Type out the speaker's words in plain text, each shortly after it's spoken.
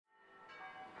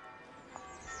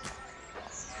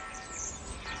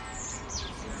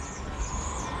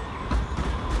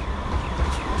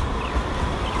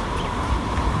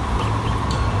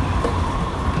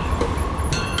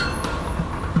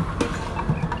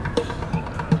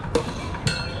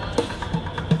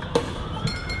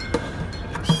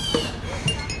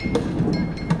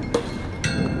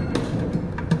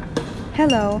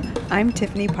Hello, I'm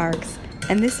Tiffany Parks,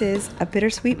 and this is A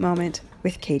Bittersweet Moment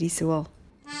with Katie Sewell.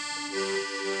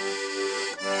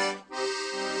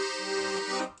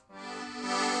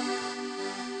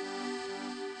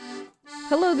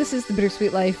 Hello, this is The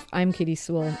Bittersweet Life. I'm Katie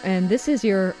Sewell, and this is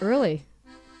your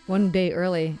one day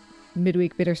early,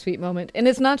 midweek bittersweet moment. And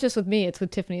it's not just with me, it's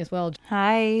with Tiffany as well.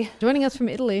 Hi. Joining us from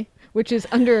Italy, which is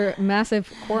under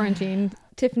massive quarantine,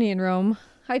 Tiffany in Rome.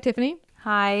 Hi, Tiffany.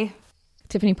 Hi.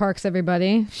 Tiffany Parks,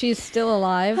 everybody. She's still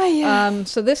alive. Hi, yeah.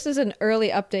 So this is an early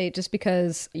update just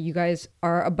because you guys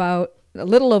are about a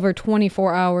little over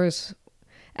 24 hours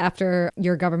after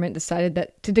your government decided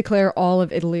that to declare all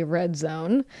of Italy a red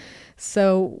zone.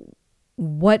 So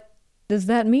what does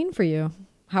that mean for you?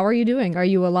 How are you doing? Are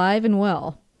you alive and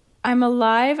well? I'm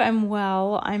alive, I'm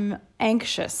well, I'm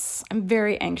anxious. I'm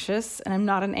very anxious, and I'm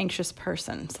not an anxious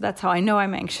person. So that's how I know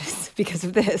I'm anxious, because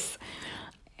of this.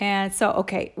 And so,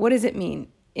 okay, what does it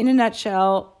mean? In a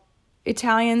nutshell,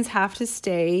 Italians have to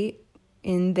stay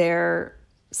in their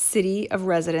city of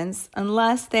residence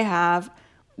unless they have,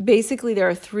 basically there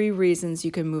are 3 reasons you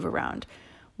can move around.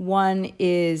 One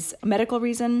is a medical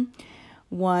reason.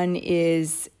 One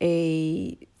is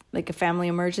a family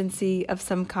emergency of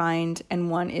some kind.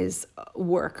 And one is a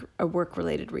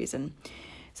work-related reason.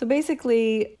 So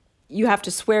basically, you have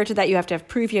to swear to that. You have to have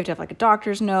proof. You have to have like a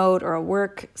doctor's note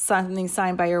or something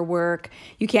signed by your work.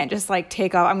 You can't just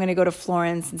take off. I'm going to go to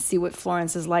Florence and see what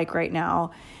Florence is like right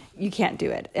now. You can't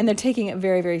do it. And they're taking it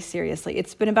very, very seriously.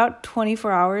 It's been about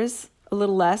 24 hours, a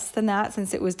little less than that,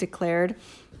 since it was declared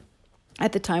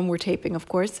at the time we're taping, of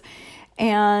course.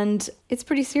 And it's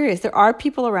pretty serious. There are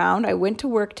people around. I went to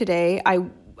work today.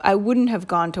 I wouldn't have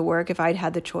gone to work if I'd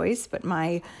had the choice, but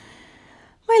my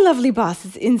lovely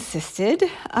bosses insisted.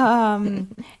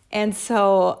 And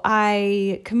so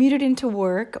I commuted into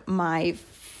work. My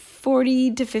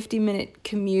 40 to 50 minute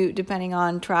commute, depending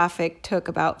on traffic, took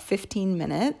about 15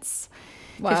 minutes.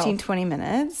 Wow. 15, 20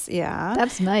 minutes. Yeah.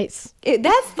 That's nice.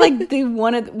 That's like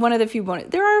one of the few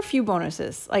bonuses. There are a few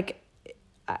bonuses.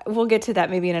 We'll get to that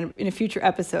maybe in a future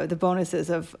episode, the bonuses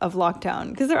of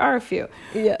lockdown, because there are a few.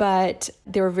 Yeah. But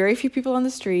there were very few people on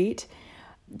the street.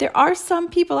 There are some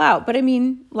people out, but I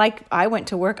mean, I went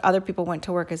to work, other people went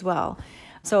to work as well.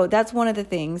 So that's one of the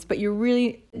things. But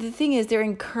the thing is, they're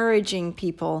encouraging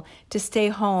people to stay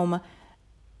home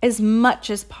as much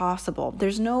as possible.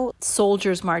 There's no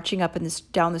soldiers marching up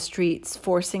down the streets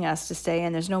forcing us to stay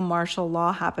in. There's no martial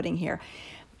law happening here.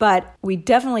 But we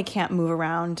definitely can't move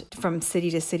around from city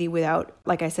to city without,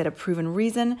 like I said, a proven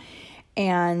reason.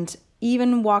 And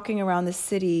even walking around the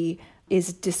city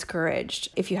is discouraged.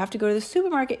 If you have to go to the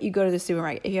supermarket, you go to the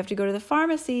supermarket. If you have to go to the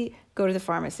pharmacy, go to the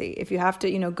pharmacy. If you have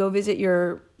to, go visit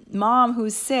your mom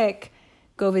who's sick,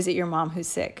 go visit your mom who's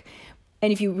sick.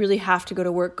 And if you really have to go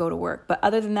to work, go to work. But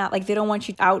other than that, they don't want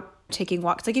you out taking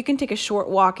walks. You can take a short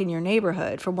walk in your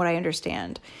neighborhood, from what I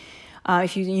understand.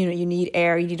 If you need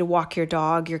air, you need to walk your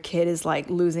dog. Your kid is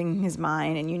losing his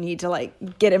mind, and you need to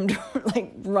get him to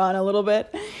run a little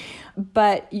bit.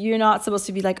 But you're not supposed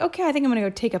to be okay, I think I'm going to go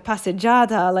take a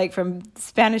passeggiata, from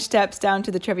Spanish Steps down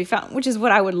to the Trevi Fountain, which is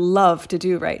what I would love to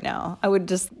do right now. I would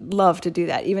just love to do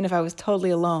that, even if I was totally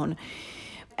alone.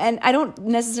 And I don't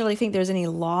necessarily think there's any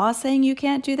law saying you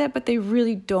can't do that, but they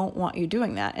really don't want you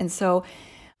doing that. And so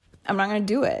I'm not going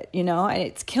to do it, and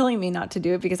it's killing me not to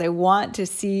do it because I want to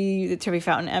see the Trevi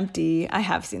Fountain empty. I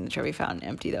have seen the Trevi Fountain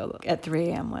empty, though, at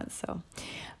 3 a.m. once.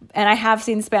 And I have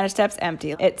seen Spanish Steps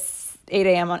empty. It's 8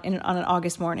 a.m. on an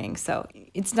August morning. So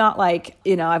it's not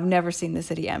I've never seen the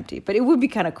city empty, but it would be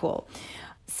kind of cool.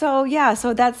 So yeah,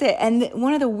 so that's it. And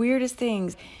one of the weirdest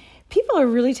things, people are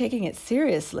really taking it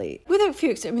seriously. With a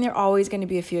few, there are always going to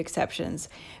be a few exceptions.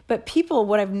 But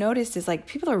what I've noticed is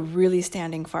people are really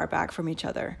standing far back from each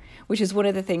other, which is one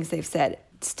of the things they've said.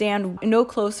 Stand no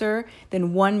closer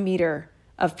than 1 meter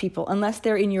of people, unless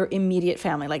they're in your immediate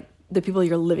family, the people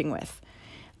you're living with.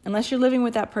 Unless you're living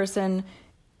with that person,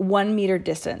 1 meter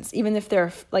distance, even if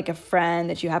they're a friend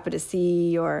that you happen to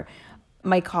see, or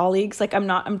my colleagues.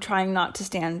 I'm trying not to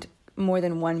stand more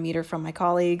than 1 meter from my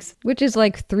colleagues. Which is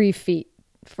 3 feet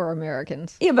for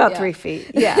Americans. Yeah, about 3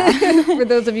 feet. Yeah. For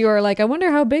those of you who are I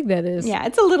wonder how big that is. Yeah,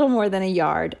 it's a little more than a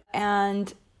yard.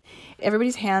 And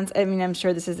everybody's hands, I'm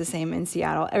sure this is the same in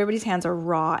Seattle. Everybody's hands are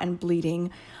raw and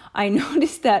bleeding. I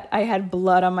noticed that I had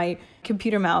blood on my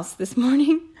computer mouse this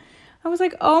morning. I was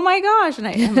like, oh my gosh.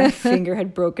 And my finger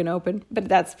had broken open. But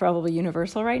that's probably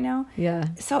universal right now. Yeah.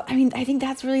 So, I think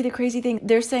that's really the crazy thing.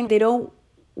 They're saying they don't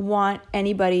want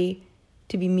anybody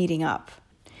to be meeting up.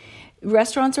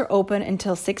 Restaurants are open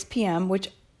until 6 p.m.,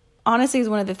 which honestly is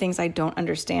one of the things I don't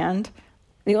understand.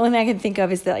 The only thing I can think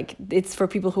of is that like it's for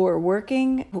people who are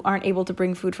working, who aren't able to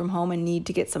bring food from home and need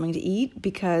to get something to eat,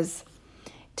 because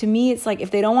to me, it's like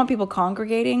if they don't want people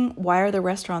congregating, why are the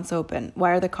restaurants open?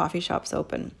 Why are the coffee shops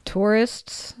open?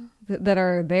 Tourists that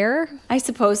are there? I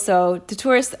suppose so. The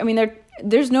tourists, I mean,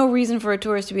 there's no reason for a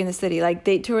tourist to be in the city. Like,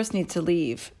 tourists need to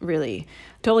leave, really.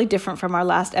 Totally different from our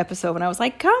last episode when I was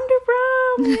like, come to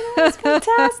Rome. You know, it's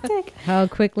fantastic. How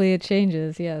quickly it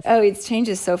changes, yes. Oh, it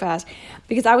changes so fast.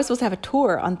 Because I was supposed to have a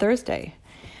tour on Thursday.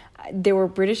 There were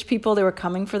British people. They were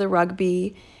coming for the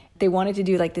rugby. They wanted to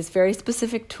do like this very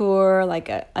specific tour, like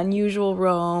a unusual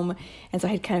Rome. And so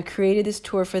I had kind of created this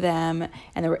tour for them,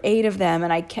 and there were 8 of them.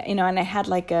 And I had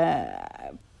like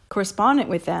a correspondent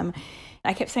with them.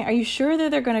 I kept saying, are you sure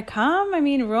that they're going to come? I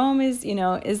mean, Rome is,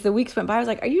 as the weeks went by, I was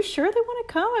like, are you sure they want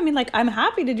to come? I mean, like, I'm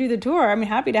happy to do the tour. I'm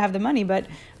happy to have the money, but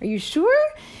are you sure?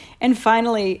 And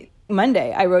finally,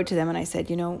 Monday, I wrote to them and I said,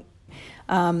 the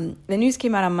news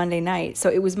came out on Monday night.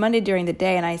 So it was Monday during the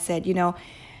day. And I said,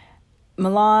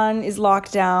 Milan is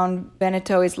locked down,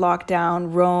 Veneto is locked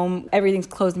down, Rome, everything's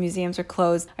closed, museums are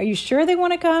closed. Are you sure they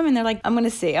want to come? And they're like, I'm going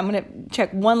to see. I'm going to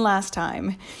check one last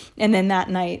time. And then that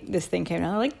night, this thing came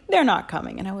down. They're like, they're not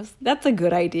coming. And that's a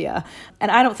good idea. And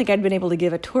I don't think I'd been able to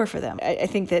give a tour for them. I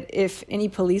think that if any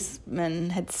policeman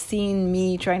had seen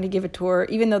me trying to give a tour,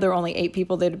 even though there were only 8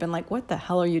 people, they'd have been like, what the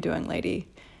hell are you doing, lady?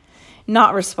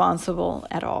 Not responsible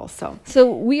at all.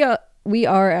 So we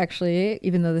are actually,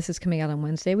 even though this is coming out on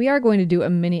Wednesday, we are going to do a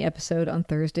mini episode on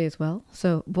Thursday as well.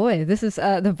 So, boy, this is,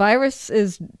 the virus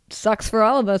sucks for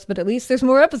all of us, but at least there's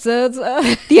more episodes.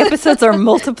 The episodes are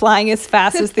multiplying as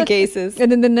fast as the cases.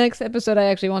 And in the next episode, I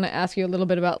actually want to ask you a little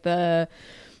bit about the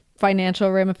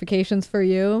financial ramifications for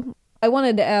you. I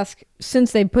wanted to ask,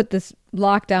 since they put this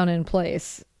lockdown in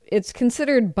place, it's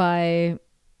considered by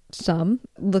some,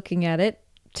 looking at it,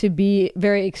 to be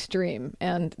very extreme,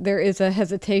 and there is a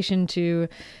hesitation to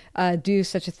do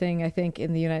such a thing, I think,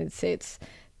 in the United States.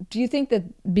 Do you think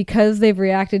that because they've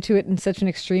reacted to it in such an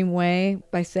extreme way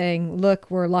by saying, look,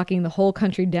 we're locking the whole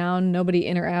country down, nobody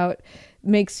in or out,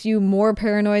 makes you more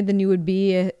paranoid than you would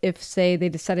be if, say, they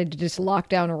decided to just lock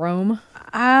down Rome?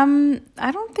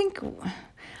 I don't think...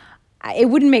 It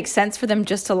wouldn't make sense for them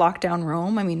just to lock down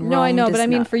Rome. I mean, Rome No, I know, but I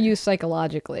mean not... for you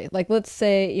psychologically. Like, let's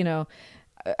say,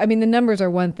 I mean, the numbers are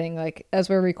one thing. Like, as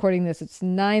we're recording this, it's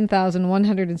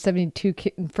 9,172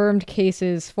 confirmed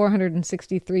cases,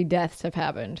 463 deaths have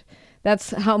happened.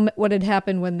 That's what had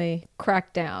happened when they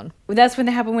cracked down. That's when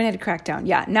they happened when it had cracked down.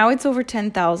 Yeah, now it's over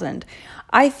 10,000.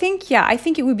 I think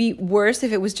it would be worse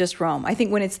if it was just Rome. I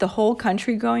think when it's the whole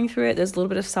country going through it, there's a little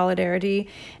bit of solidarity.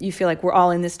 You feel like we're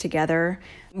all in this together.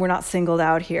 We're not singled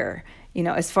out here,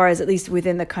 as far as at least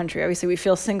within the country. Obviously, we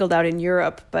feel singled out in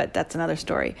Europe, but that's another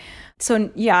story.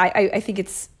 So, yeah, I think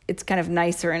it's kind of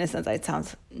nicer in a sense. It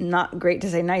sounds not great to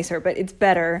say nicer, but it's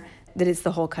better that it's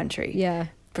the whole country. Yeah.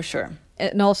 For sure.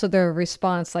 And also their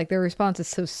response is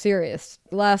so serious.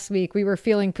 Last week, we were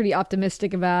feeling pretty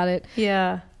optimistic about it.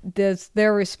 Yeah. Does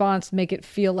their response make it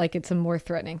feel like it's a more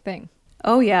threatening thing?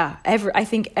 Oh, yeah. I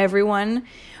think everyone...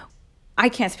 I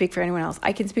can't speak for anyone else.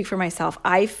 I can speak for myself.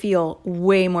 I feel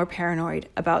way more paranoid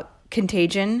about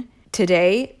contagion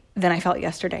today than I felt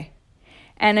yesterday.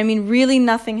 And I mean, really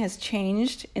nothing has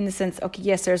changed in the sense, okay,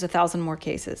 yes, there's 1,000 more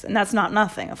cases. And that's not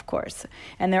nothing, of course.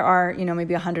 And there are,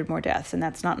 maybe 100 more deaths, and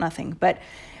that's not nothing. But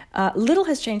little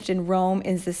has changed in Rome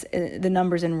is the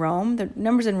numbers in Rome. The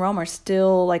numbers in Rome are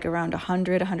still like around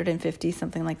 100, 150,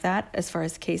 something like that, as far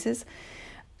as cases.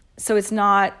 So it's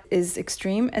not as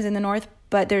extreme as in the north,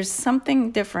 but there's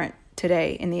something different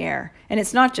today in the air. And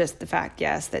it's not just the fact,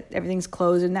 yes, that everything's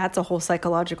closed, and that's a whole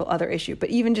psychological other issue, but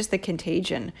even just the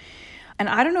contagion. And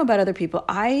I don't know about other people.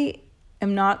 I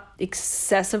am not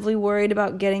excessively worried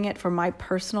about getting it for my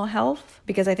personal health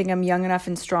because I think I'm young enough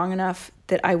and strong enough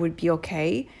that I would be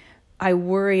okay. I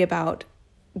worry about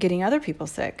getting other people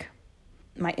sick.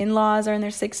 My in-laws are in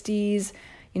their 60s.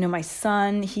 My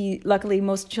son, luckily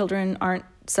most children aren't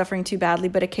suffering too badly,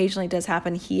 but occasionally it does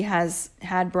happen. He has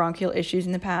had bronchial issues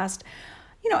in the past.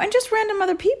 And just random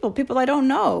other people I don't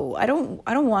know. I don't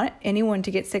want anyone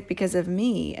to get sick because of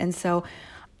me. And so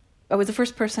I was the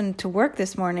first person to work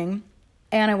this morning,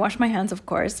 and I washed my hands, of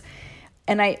course,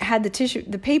 and I had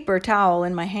the paper towel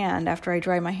in my hand after I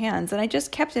dried my hands, and I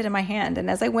just kept it in my hand. And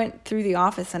as I went through the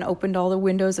office and opened all the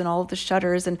windows and all of the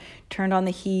shutters and turned on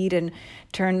the heat and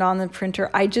turned on the printer,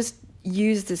 I just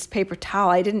used this paper towel.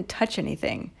 I didn't touch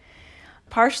anything.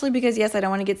 Partially because, yes, I don't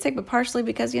want to get sick, but partially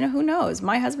because, who knows?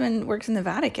 My husband works in the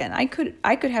Vatican. I could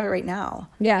have it right now.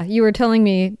 Yeah, you were telling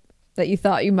me that you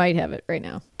thought you might have it right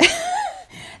now.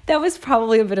 That was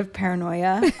probably a bit of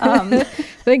paranoia.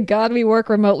 Thank God we work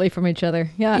remotely from each other.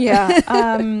 Yeah.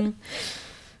 Yeah.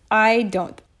 I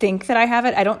don't think that I have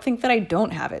it. I don't think that I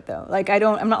don't have it though. Like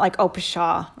I'm not like, oh,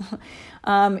 pshaw.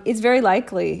 It's very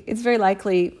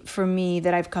likely for me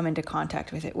that I've come into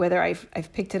contact with it. Whether I've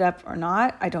picked it up or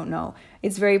not, I don't know.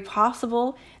 It's very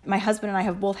possible. My husband and I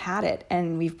have both had it,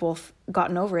 and we've both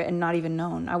gotten over it and not even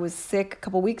known. I was sick a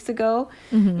couple weeks ago.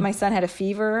 My son had a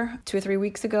fever 2 or 3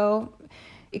 weeks ago.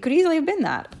 It could easily have been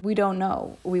that. We don't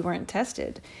know. We weren't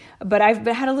tested. But I've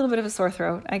had a little bit of a sore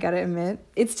throat, I gotta admit.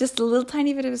 It's just a little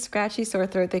tiny bit of a scratchy sore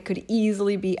throat that could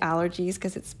easily be allergies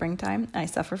because it's springtime. I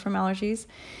suffer from allergies.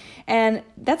 And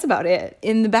that's about it.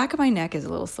 In the back of my neck is a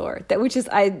little sore,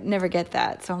 I never get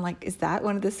that. So I'm like, is that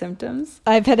one of the symptoms?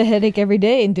 I've had a headache every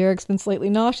day, and Derek's been slightly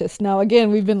nauseous. Now,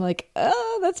 again, we've been like,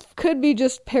 oh, that could be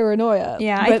just paranoia.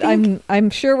 Yeah, but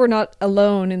I'm sure we're not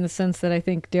alone in the sense that I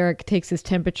think Derek takes his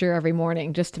temperature every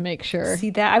morning just to make sure. See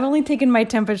that? I've only taken my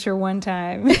temperature one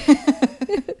time.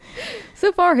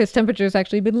 So far, his temperature's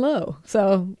actually been low.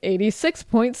 So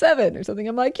 86.7 or something.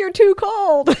 I'm like, you're too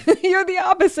cold. You're the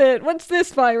opposite. What's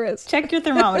this virus? Check your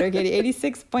thermometer, Katie.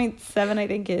 86.7, I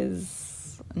think,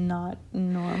 is not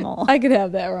normal. I could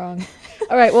have that wrong.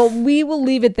 All right. Well, we will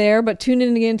leave it there, but tune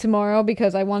in again tomorrow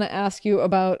because I want to ask you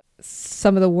about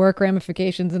some of the work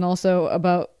ramifications and also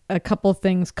about a couple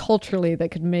things culturally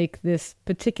that could make this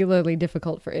particularly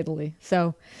difficult for Italy.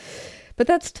 But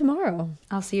that's tomorrow.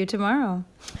 I'll see you tomorrow.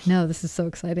 No, this is so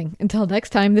exciting. Until next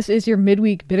time, this is your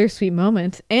midweek bittersweet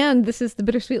moment, and this is the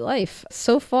Bittersweet Life.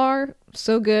 So far,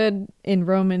 so good in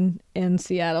Rome and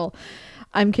Seattle.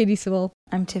 I'm Katie Sewell.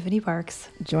 I'm Tiffany Parks.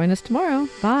 Join us tomorrow.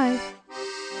 Bye.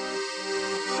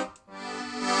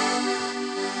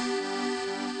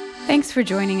 Thanks for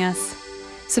joining us.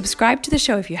 Subscribe to the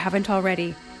show if you haven't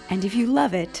already, and if you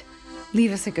love it,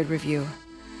 leave us a good review.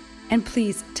 And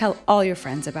please tell all your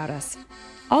friends about us.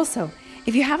 Also,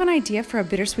 if you have an idea for a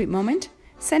bittersweet moment,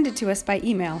 send it to us by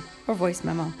email or voice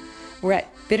memo. We're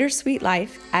at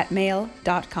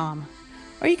bittersweetlife@mail.com.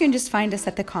 Or you can just find us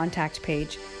at the contact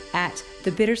page at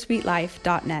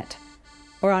thebittersweetlife.net.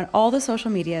 Or on all the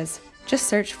social medias, just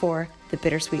search for The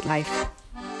Bittersweet Life.